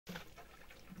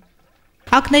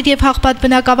Ակներ եւ Հաղպատ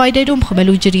բնակավայրերում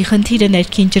խմելու ջրի խնդիրը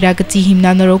ներքին ջրագծի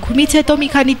հիմնանորոգումից հետո մի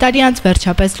քանի տարի անց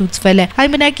վերջապես լուծվել է։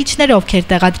 Այն բնակիչները, ովքեր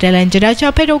տեղադրել են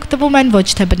ջրաչափեր, օգտվում են ոչ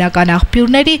թե բնական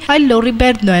աղբյուրների, այլ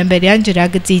լորիբերդ նոյեմբերյան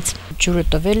ջրագծից։ Ջուրը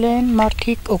տվել են,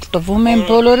 մարդիկ օգտվում են,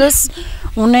 բոլորս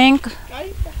ունենք։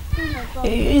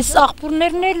 Այս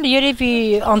աղբյուրներն էլ երևի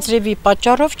անձրևի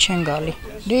պատճառով չեն գալի։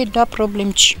 Դա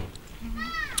խնդրեմ չի։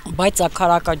 Բայց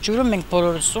ակարակա ջուրը մենք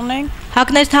բոլորս ունենք։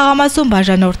 Ակներ թաղամասում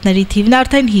բաժանորդների թիվն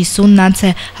արդեն 50-ն անց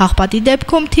է։ Հաղպատի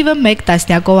դեպքում թիվը 1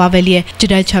 տասնյակով ավելի է։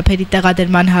 Ջրաչափերի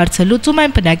տեղադրման հարցը լուծում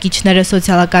են բնակիչները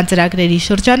սոցիալական ծրագրերի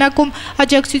շրջանակում,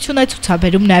 աջակցություն է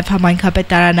ցուցաբերում նաև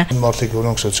համայնքապետարանը։ Մարդիկ,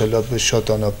 որոնք սոցիալապես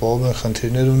շատ անապահով են,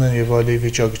 խնդիրներ ունեն եւ այլի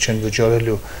վիճակի չեն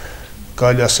վճարելու,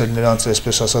 կարելի ասել նրանց,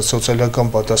 այսպես ասած, սոցիալական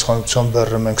պատասխանատվության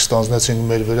բեռը մենք ստանձնեցինք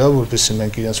մեր վրա, որպեսզի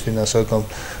մենք իրենց ֆինանսական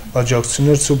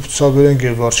աջակցություններ ցուցաբերենք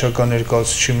եւ վարչական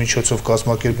ներկայացուցիչի միջոցով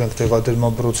կազմակերպենք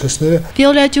տեղադրման process-ները։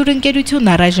 Վիոլա ջուր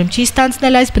ընկերությունն առայժմ չի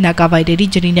ստանձնել այս բնակավայրերի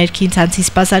ջրի ներքին ցանցի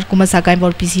սպասարկումը, սակայն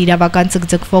որպեսզի իրավական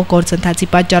ցկցկվող գործընթացի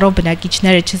պատճառով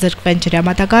բնակիչները չզրկվեն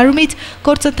ջրամատակարարումից,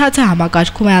 գործընթացը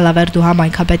համակարգում է Ալավերդու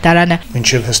համայնքապետարանը։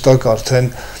 Մինչև հստակ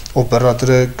արդեն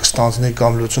օպերատորը կստանձնի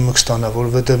կամ լուծումը կստանա,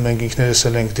 որովհետև մենք ինքներս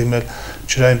էլ ենք դիմել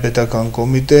ջրային պետական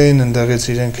կոմիտեին, ընդեղից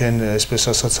իրենք են, այսպես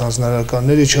ասած,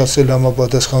 հանձնարարականներ իջացել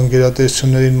համապատասխան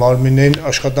գերատեսչություններին, մարմիններին,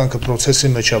 աշխատանքը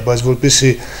process-ի մեջ է, բայց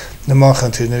որպեսզի նման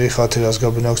խնդիրների խաթր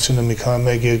ազգաբնակչությունը մի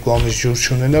քանի 1-2 ամիս ջուր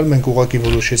չունենալ, մենք ուղղակի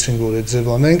որոշեցինք, որ այդ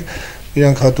ձև անենք։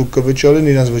 Իրանք հատուկ կվճարեն,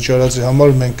 իրենց վճարածի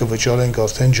համար մենք կվճարենք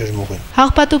արդեն ջրմուղին։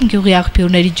 Հաղպատում գյուղի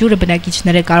աղբյուրների ջուրը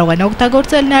բնակիչները կարող են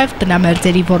օգտագործել նաև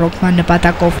տնամերձերի ոռոգման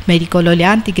նպատակով։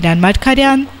 Մերիկոլոլյան, Տիգրան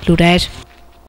Մարգարյան, լուրեր։